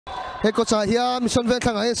he ko cha hiam mission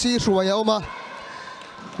Vengthlang ai si ruaya oma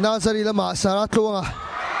Nursery lama sara tlunga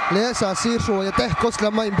le sa si ruaya te coach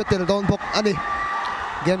lama imbetel don bok ani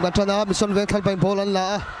game kan thana mission Vengthlang pai ball an la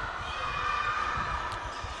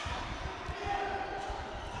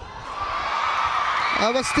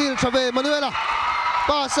ava steal trave Manuela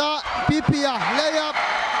pasa Pipia layup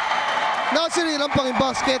Nursery lampang in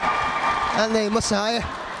basket anei masai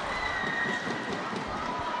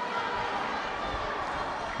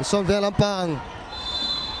Mission Veng lampang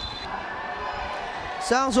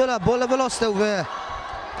sang suala bola velos te uve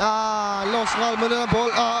los ngal Manuela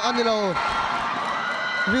ball anilo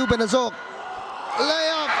Ruben azok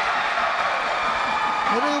layup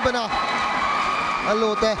Ruben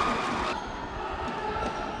alote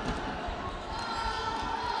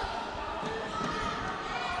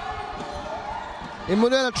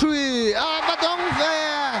Manuela three batong ve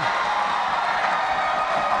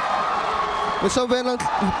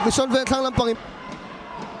Mission Vengthlang lampang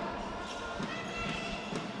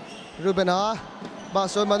Ruben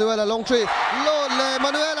Baso Manuela long three load le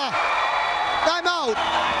Manuela time out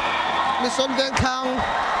Mission Vengthlang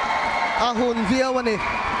ahun via wani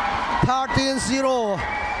 13-0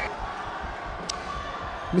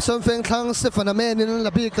 Mission Vengthlang Stefan Amenin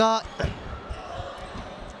labika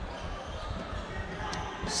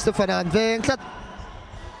Stefan Vengthlat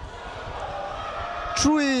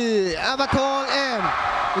three Avatol M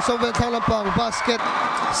Mission Vengthlang lampang basket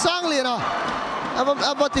sang lina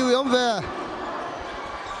abati yom ve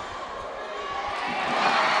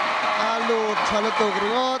alu thalato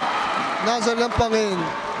gringot Nursery lampangin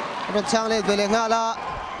ron chang le vele ngala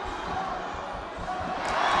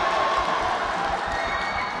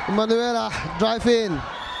Manuela drive in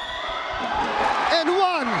and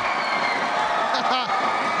one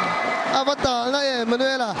avatar na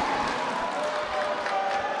Manuela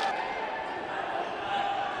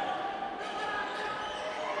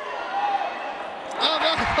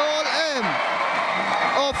avatar M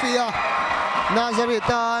Ofia Nursery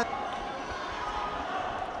ta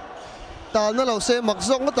na lo se mak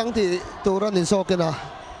zong na tang ti turan in sokena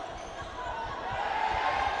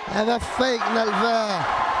ava fake nalva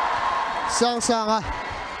sang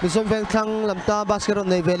Mission Vengthlang lamta basket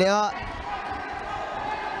nei velea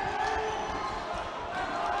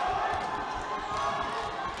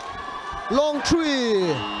long three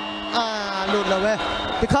lut lawe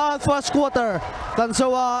the count first quarter kan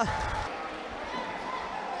sawa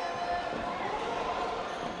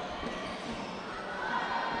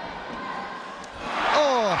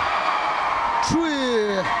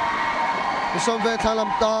three Mission Vengthlang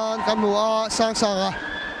lamtan kan mua sang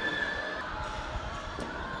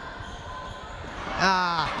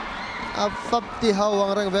fap ti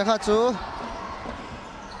hawang reng ve kha chu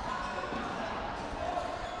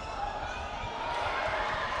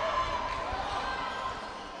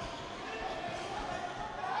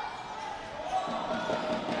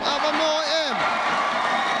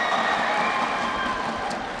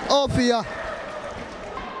Ofia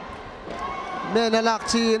nên là lạc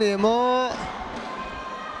chi này mo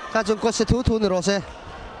các chúng có sẽ thu nữa rồi sẽ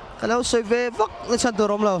cái nào sẽ về vắt lên sân tổ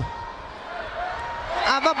rộng lâu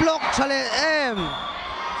và block chale em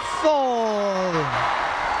fall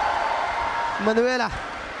Manuela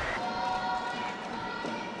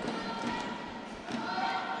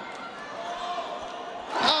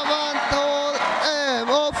Avantol em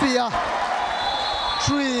Ofia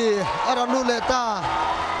three Aranuleta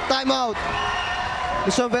time out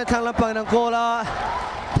Mission Vengthlang lampang ng kola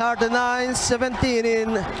 39-17 in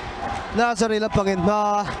Nursery lampangin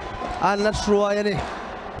ma anlat ruaya ni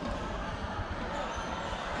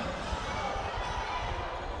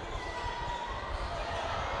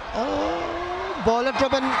ball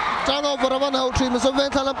drop and turnover one out three Mission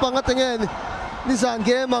Vengthlang lampang atingin nisan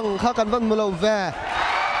game ang khakan van mulo ve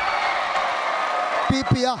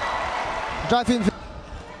Pipia driving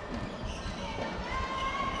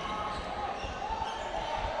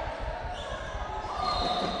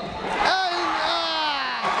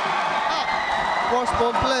force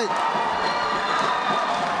ball play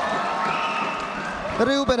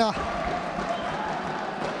Ruben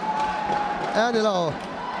Anilo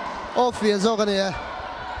Ofia zogani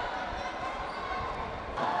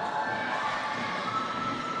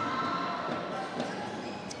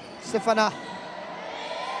Stefana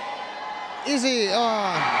easy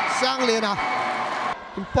sang lena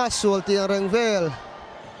impassul ti rengvel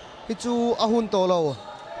hichu ahun tolo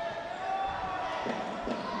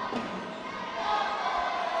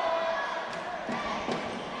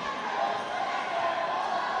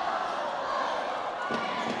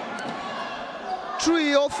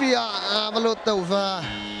three Ofia balut tauva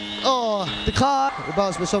Oh, the car.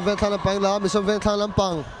 Rebounds, Mission Vengthlang Lampang la, Mission Vengthlang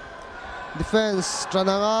Lampang. Defense,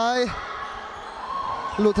 Tranangai.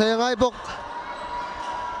 Lutheangai bok.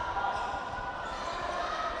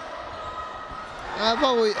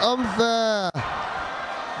 Avawi Amve.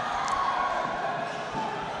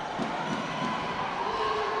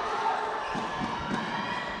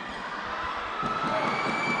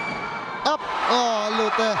 Up. Oh,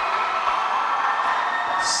 Luthe.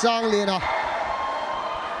 Sang Lina.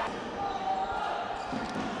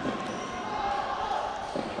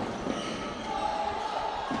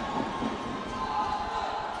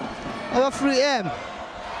 Our free M.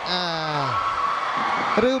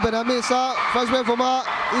 Ruben Amisa, first man for Ma,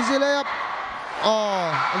 easy layup.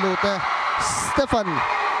 Oh, Luthe. Stefan.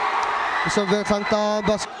 Mission Vengthlang Tam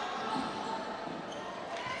bas.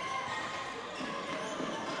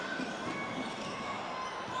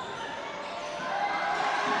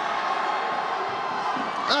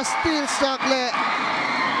 Still stuck le.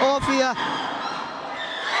 Off here.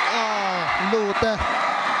 Oh, Luthe.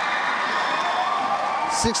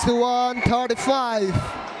 61-35.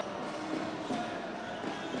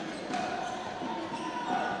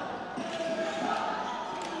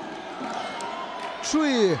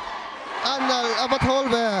 Three. Anal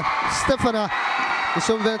Abatholve. Stefana.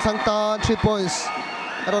 Mission Vengthlang Tam 3 points.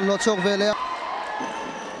 Aron Lochok Vele.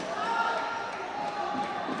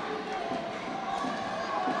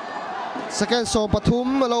 Second so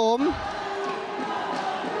Pathum Malom.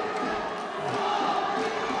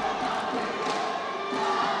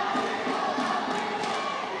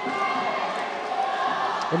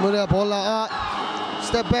 Kemudian bola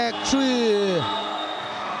step back 3.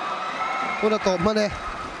 Puna top mana?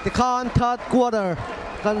 The third quarter.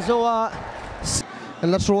 Kanzoa and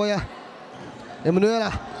let's roll ya. Emanuela.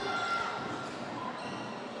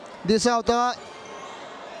 This out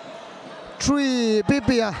 3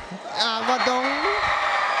 Pipia. Vadong.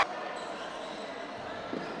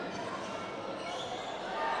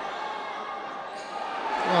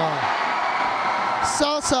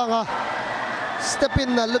 Sasanga. Step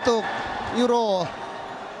in na lutok Euro.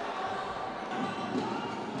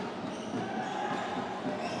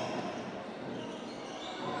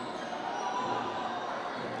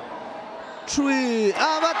 Three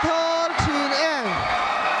Avatar Chin Eng.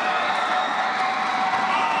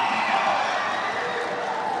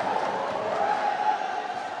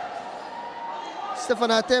 Stefan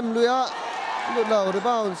Atem Luya Lulaw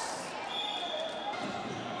rebounds.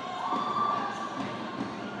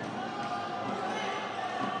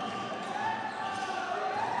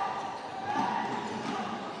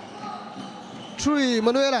 Three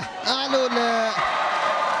Manuela Alone.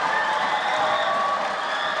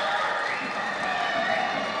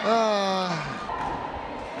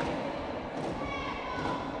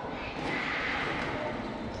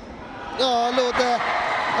 Oh, Luthe.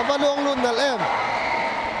 Apa luang lun nal em.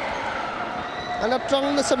 Anak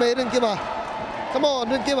trong na samay rin kima. Come on,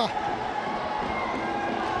 rin kima.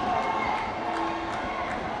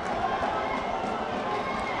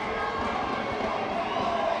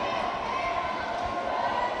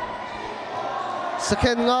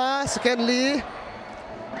 Second nga, second Lee.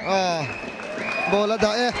 Bola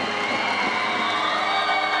dae.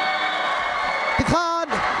 Tikhan.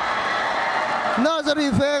 Nursery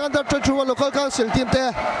Veng under 21 local council team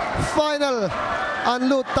te final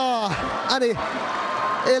Anluta ani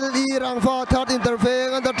LE Rangva third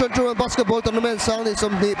INTER-VENG under 21 basketball tournament sang ni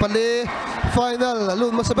somni pali final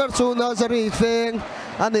lun masaber su Nursery Veng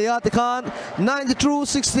ani atikan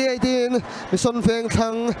 92-60-18 Mission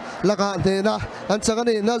Vengthlang laka na an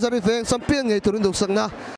changani Nursery Veng sampiang ngai turin duk sang na